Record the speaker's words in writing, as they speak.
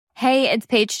Hey, it's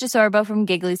Paige DeSorbo from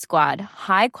Giggly Squad.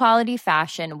 High quality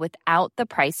fashion without the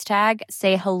price tag.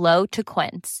 Say hello to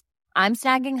Quince. I'm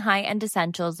snagging high-end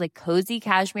essentials like cozy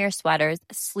cashmere sweaters,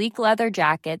 sleek leather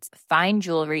jackets, fine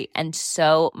jewelry, and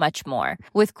so much more.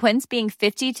 With Quince being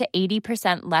 50 to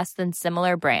 80% less than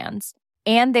similar brands.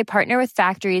 And they partner with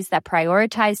factories that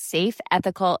prioritize safe,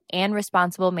 ethical, and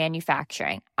responsible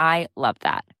manufacturing. I love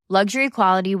that. Luxury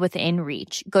quality within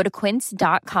reach. Go to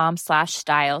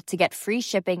quince.com/style to get free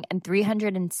shipping and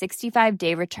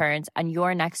 365-day returns on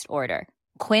your next order.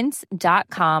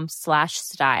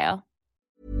 Quince.com/style.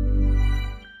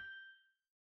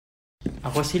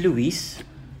 Ako si Luis.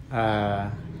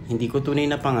 Hindi ko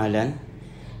tunay na pangalan.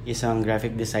 Isang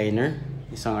graphic designer,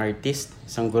 isang artist,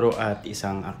 isang guro at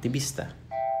isang aktivista.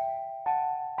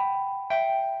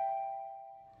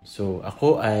 So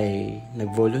ako ay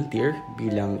nag-volunteer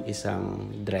bilang isang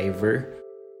driver.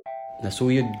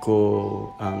 Nasuyod ko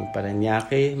ang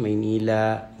Parañaque,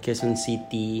 Maynila, Quezon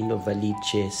City,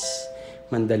 Novaliches,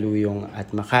 Mandaluyong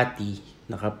at Makati.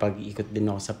 Nakapag-ikot din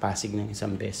ako sa Pasig ng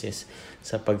isang beses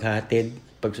sa paghahatid,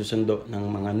 pagsusundo ng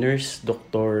mga nurse,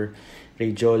 doktor,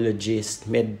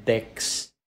 radiologist,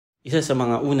 medtechs. Isa sa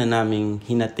mga una naming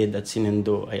hinatid at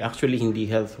sinundo ay actually hindi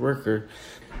health worker.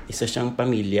 Isa siyang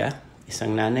pamilya,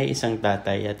 isang nanay, isang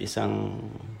tatay at isang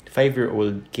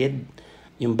 5-year-old kid.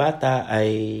 Yung bata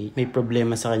ay may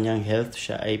problema sa kanyang health.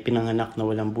 Siya ay pinanganak na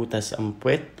walang butas ang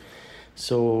puwet.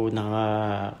 So,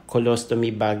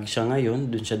 naka-colostomy bag siya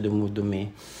ngayon. Doon siya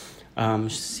dumudumi.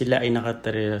 Sila ay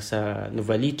nakatira sa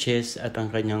Novaliches at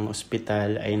ang kanyang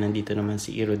ospital ay nandito naman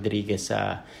si E. Rodriguez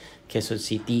sa Quezon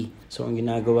City. So, ang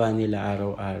ginagawa nila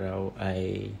araw-araw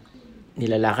ay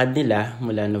nilalakad nila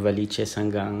mula Novaliches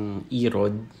hanggang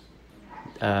E-Rod.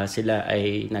 Sila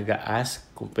ay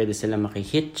nag-a-ask kung pwede sila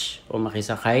makihitch o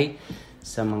makisakay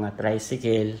sa mga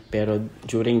tricycle. Pero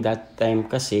during that time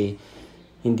kasi,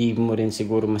 hindi mo rin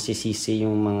siguro masisisi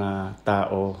yung mga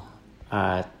tao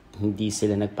at hindi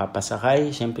sila nagpapasakay.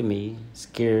 Siyempre may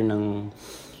scare ng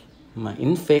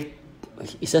ma-infect.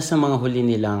 Isa sa mga huli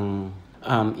nilang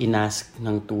inask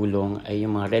ng tulong ay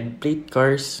yung mga red plate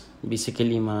cars.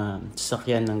 Basically mga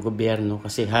sasakyan ng gobyerno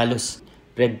kasi halos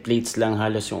red plates lang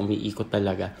halos yung umiikot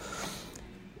talaga.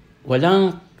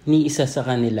 Walang ni isa sa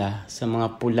kanila sa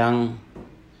mga pulang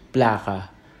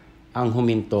plaka ang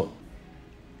huminto.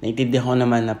 Naintindihan ko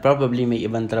naman na probably may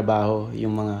ibang trabaho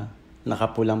yung mga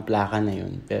nakapulang plaka na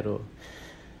yun. Pero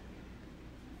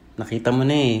nakita mo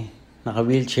na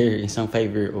naka-wheelchair isang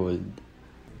 5-year-old.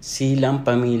 Silang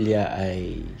pamilya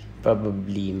ay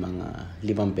probably mga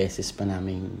 5 beses pa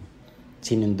namin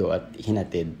sinundo at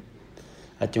hinatid.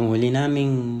 At yung huli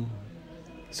naming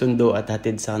sundo at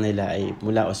hatid sa kanila ay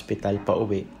mula ospital pa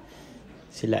uwi.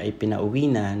 Sila ay pinauwi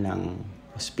na ng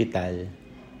ospital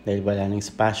dahil wala nang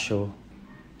spasyo.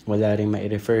 Wala rin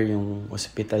ma-refer yung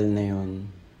ospital na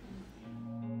yun.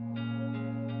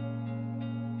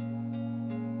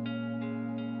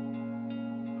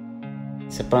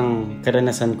 Isa pang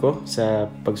karanasan ko sa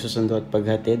pagsusundo at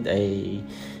paghatid ay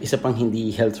isa pang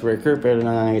hindi health worker pero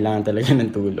nangangailangan talaga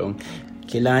ng tulong.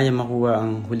 Kailangan niya makuha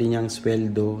ang huli niyang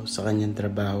sweldo sa kanyang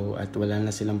trabaho at wala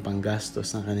na silang panggastos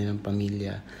ng kanilang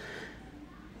pamilya.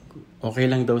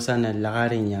 Okay lang daw sana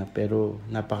lakarin niya pero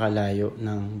napakalayo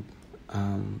ng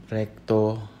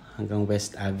Recto hanggang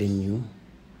West Avenue.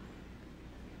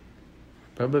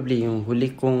 Probably yung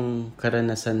huli kong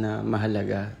karanasan na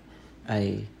mahalaga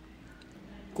ay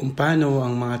kung paano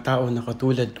ang mga tao na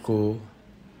katulad ko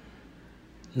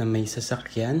na may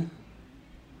sasakyan,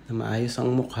 na maayos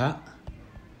ang mukha,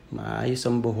 maayos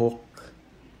ang buhok,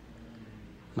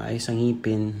 maayos ang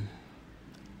ngipin,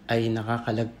 ay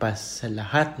nakakalagpas sa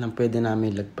lahat ng pwede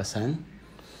namin lagpasan.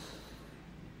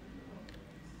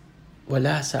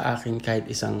 Wala sa akin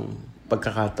kahit isang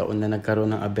pagkakataon na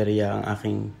nagkaroon ng aberya ang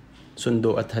aking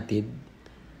sundo at hatid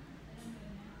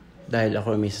dahil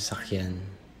ako may sasakyan.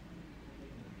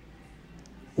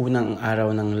 Unang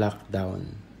araw ng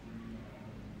lockdown,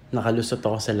 nakalusot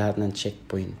ako sa lahat ng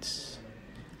checkpoints.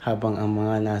 Habang ang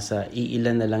mga nasa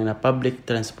iilan na lang na public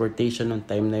transportation noong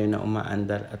time na yun na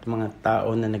umaandar at mga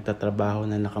tao na nagtatrabaho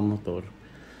na nakamotor,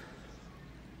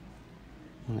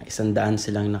 mga 100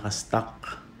 silang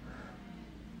nakastock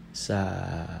sa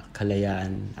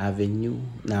Kalayaan Avenue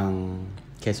ng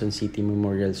Quezon City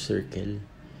Memorial Circle.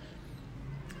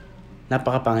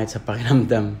 Napakapangit sa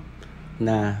pakiramdam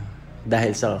na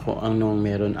dahil sa kung anong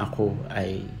meron ako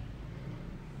ay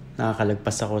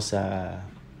nakakalagpas ako sa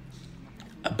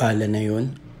abala na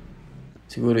yun.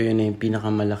 Siguro yun na yung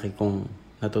pinakamalaki kong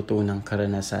natutunang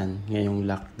karanasan ngayong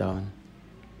lockdown.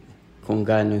 Kung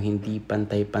gaano hindi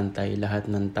pantay-pantay lahat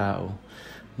ng tao.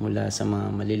 Mula sa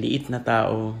mga maliliit na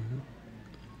tao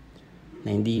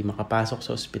na hindi makapasok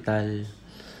sa ospital,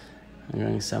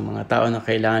 hanggang sa mga tao na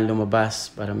kailangan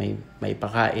lumabas para may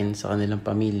pakain sa kanilang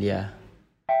pamilya.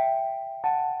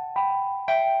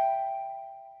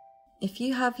 If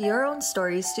you have your own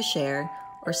stories to share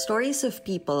or stories of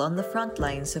people on the front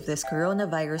lines of this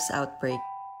coronavirus outbreak,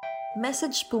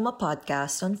 message Puma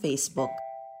Podcast on Facebook.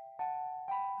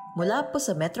 Mula po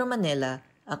sa Metro Manila,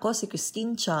 ako si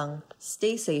Christine Chang.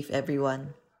 Stay safe,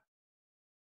 everyone.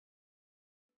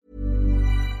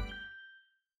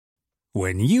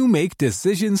 When you make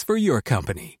decisions for your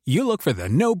company, you look for the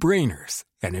no-brainers.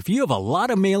 And if you have a lot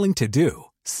of mailing to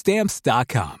do,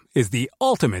 Stamps.com is the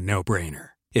ultimate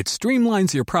no-brainer. It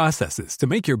streamlines your processes to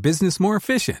make your business more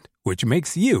efficient, which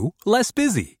makes you less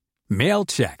busy. Mail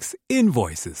checks,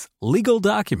 invoices, legal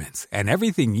documents, and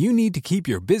everything you need to keep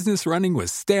your business running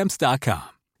with Stamps.com.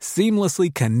 Seamlessly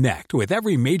connect with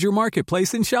every major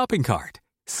marketplace and shopping cart.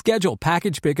 Schedule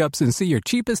package pickups and see your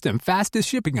cheapest and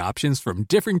fastest shipping options from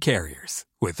different carriers,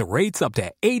 with rates up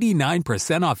to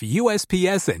 89% off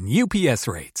USPS and UPS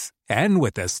rates. And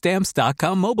with the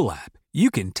Stamps.com mobile app, you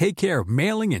can take care of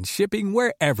mailing and shipping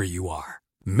wherever you are.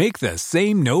 Make the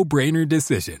same no-brainer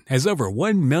decision as over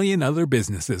 1 million other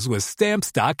businesses with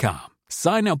Stamps.com.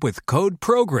 Sign up with code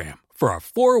PROGRAM for a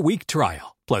 4-week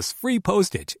trial, plus free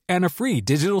postage and a free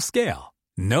digital scale.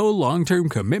 No long-term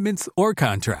commitments or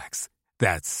contracts.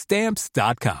 That's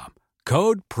Stamps.com.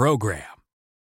 Code PROGRAM.